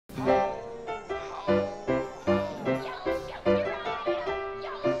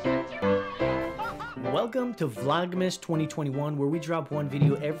Welcome to Vlogmas 2021, where we drop one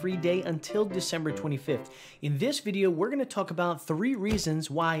video every day until December 25th. In this video, we're going to talk about 3 reasons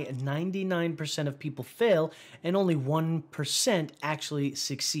why 99% of people fail and only 1% actually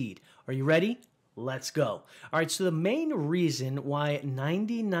succeed. Are you ready? Let's go. All right, so the main reason why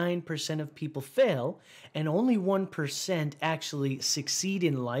 99% of people fail and only 1% actually succeed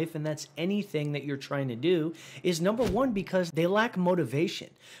in life, and that's anything that you're trying to do, is number one, because they lack motivation.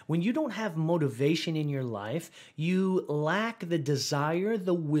 When you don't have motivation in your life, you lack the desire,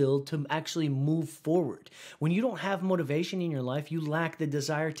 the will to actually move forward. When you don't have motivation in your life, you lack the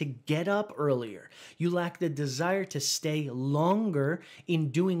desire to get up earlier. You lack the desire to stay longer in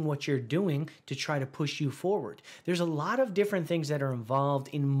doing what you're doing to try to push you forward. There's a lot of different things that are involved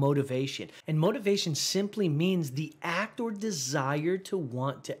in motivation. And motivation simply means the act or desire to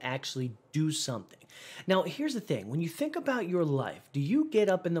want to actually do something. Now, here's the thing. When you think about your life, do you get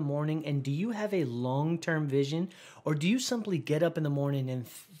up in the morning and do you have a long-term vision? Or do you simply get up in the morning and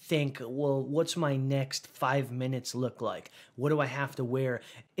think, well, what's my next 5 minutes look like? What do I have to wear?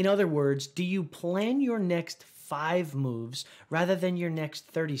 In other words, do you plan your next 5 moves rather than your next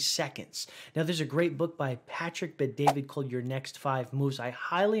 30 seconds. Now, there's a great book by 𝗦𝗣𝗘𝗖𝗜𝗔 called Your Next 5 Moves. I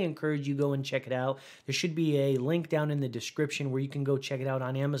highly encourage you go and check it out. There should be a link down in the description where you can go check it out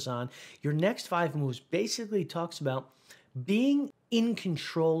on Amazon. Your Next 5 Moves basically talks about being in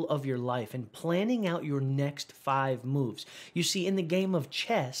control of your life and planning out your next 5 moves. You see, in the game of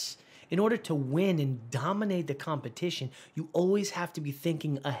chess, in order to win and dominate the competition, you always have to be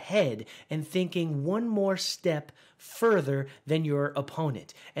thinking ahead and thinking one more step further than your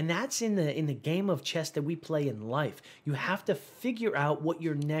opponent. And that's in the game of chess that we play in life. You have to figure out what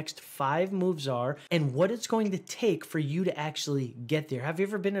your next 5 moves are and what it's going to take for you to actually get there. Have you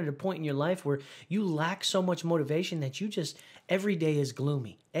ever been at a point in your life where you lack so much motivation that you just, every day is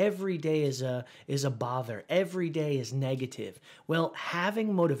gloomy? Every day is a bother. Every day is negative. Well,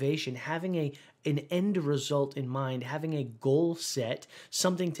 having motivation, having an end result in mind, having a goal set,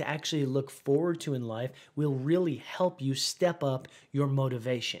 something to actually look forward to in life, will really help you step up your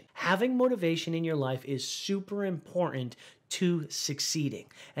motivation. Having motivation in your life is super important to succeeding.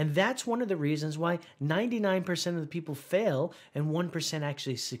 And that's one of the reasons why 99% of the people fail and 1%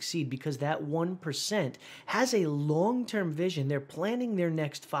 actually succeed, because that 1% has a long-term vision. They're planning their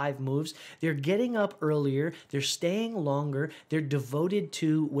next 5 moves. They're getting up earlier. They're staying longer. They're devoted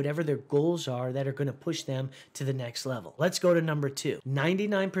to whatever their goals are that are going to push them to the next level. Let's go to number 2.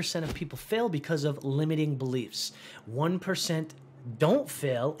 99% of people fail because of limiting beliefs. 1% don't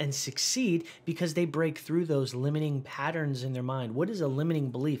fail and succeed because they break through those limiting patterns in their mind. What is a limiting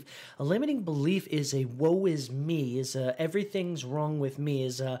belief? A limiting belief is a woe is me, is a everything's wrong with me,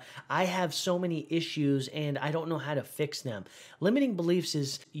 is a I have so many issues and I don't know how to fix them. Limiting beliefs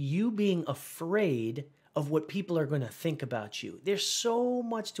is you being afraid of what people are going to think about you. There's so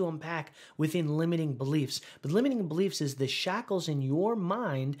much to unpack within limiting beliefs, but limiting beliefs is the shackles in your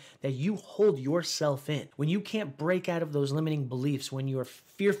mind that you hold yourself in. When you can't break out of those limiting beliefs, when you're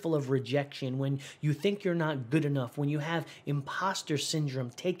fearful of rejection, when you think you're not good enough, when you have imposter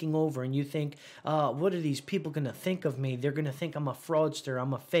syndrome taking over and you think, what are these people going to think of me? They're going to think I'm a fraudster,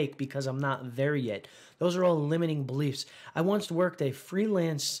 I'm a fake because I'm not there yet. Those are all limiting beliefs. I once worked a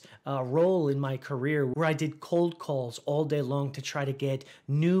freelance role in my career where I did cold calls all day long to try to get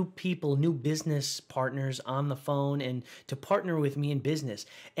new people, new business partners on the phone and to partner with me in business.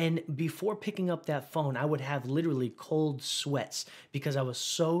 And before picking up that phone, I would have literally cold sweats because I was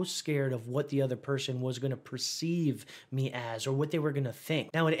so scared of what the other person was going to perceive me as or what they were going to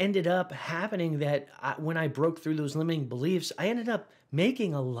think. Now, it ended up happening that when I broke through those limiting beliefs, I ended up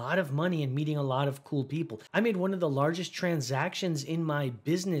making a lot of money and meeting a lot of cool people. I made one of the largest transactions in my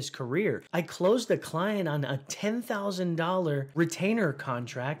business career. I closed a client on a $10,000 retainer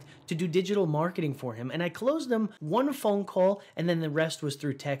contract to do digital marketing for him. And I closed them one phone call and then the rest was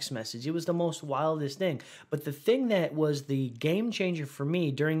through text message. It was the most wildest thing. But the thing that was the game changer for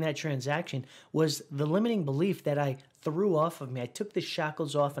me during that transaction was the limiting belief that I threw off of me. I took the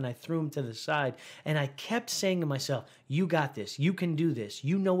shackles off and I threw them to the side. And I kept saying to myself, you got this. You can do this.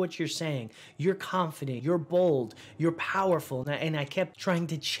 You know what you're saying. You're confident. You're bold. You're powerful. And I kept trying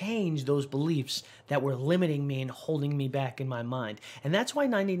to change those beliefs that were limiting me and holding me back in my mind. And that's why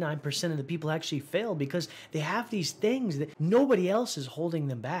 99% of the people actually fail, because they have these things that nobody else is holding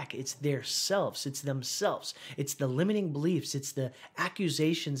them back. It's their selves. It's themselves. It's the limiting beliefs. It's the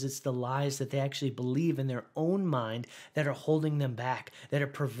accusations. It's the lies that they actually believe in their own mind that are holding them back, that are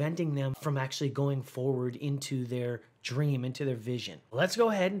preventing them from actually going forward into their dream, into their vision. Let's go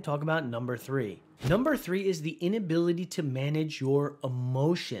ahead and talk about number 3. Number 3 is the inability to manage your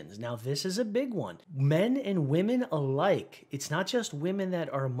emotions. Now, this is a big one. Men and women alike. It's not just women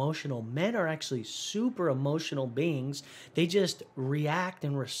that are emotional. Men are actually super emotional beings. They just react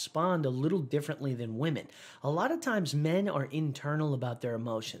and respond a little differently than women. A lot of times men are internal about their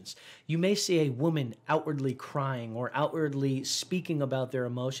emotions. You may see a woman outwardly crying or outwardly speaking about their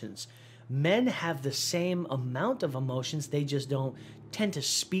emotions. Men have the same amount of emotions, they just don't tend to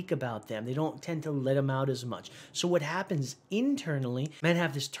speak about them. They don't tend to let them out as much. So what happens internally, men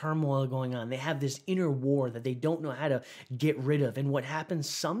have this turmoil going on. They have this inner war that they don't know how to get rid of. And what happens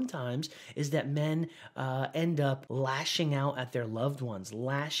sometimes is that men end up lashing out at their loved ones,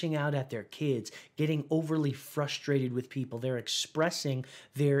 lashing out at their kids, getting overly frustrated with people. They're expressing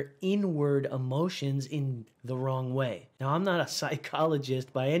their inward emotions in the wrong way. Now, I'm not a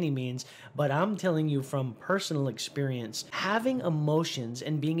psychologist by any means, but I'm telling you from personal experience, having emotions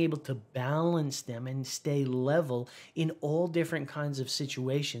and being able to balance them and stay level in all different kinds of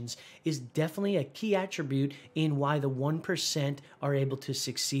situations is definitely a key attribute in why the 1% are able to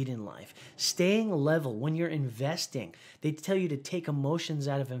succeed in life. Staying level when you're investing, they tell you to take emotions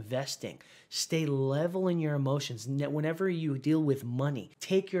out of investing. Stay level in your emotions. Whenever you deal with money,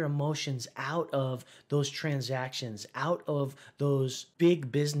 take your emotions out of those transactions, out of those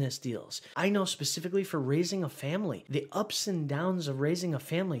big business deals. I know specifically for raising a family, the ups and downs of raising a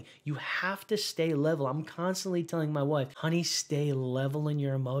family, you have to stay level. I'm constantly telling my wife, honey, stay level in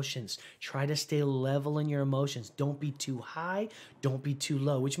your emotions. Try to stay level in your emotions. Don't be too high. Don't be too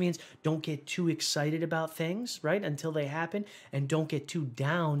low, which means don't get too excited about things, right, until they happen, and don't get too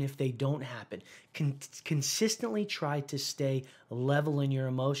down if they don't happen. Consistently try to stay level in your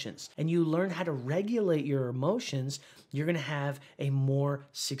emotions, and you learn how to regulate your emotions, you're going to have a more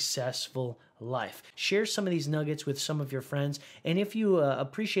successful life. Share some of these nuggets with some of your friends, and if you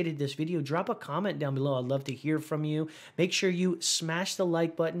appreciated this video, drop a comment down below. I'd love to hear from you. Make sure you smash the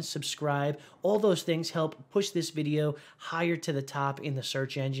like button, subscribe. All those things help push this video higher to the top in the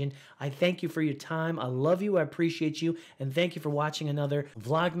search engine. I thank you for your time. I love you. I appreciate you, and thank you for watching another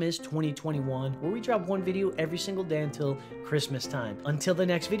Vlogmas 2021, where we drop one video every single day until Christmas time. Until the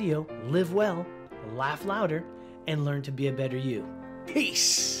next video, live well, laugh louder, and learn to be a better you.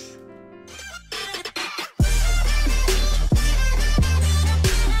 Peace!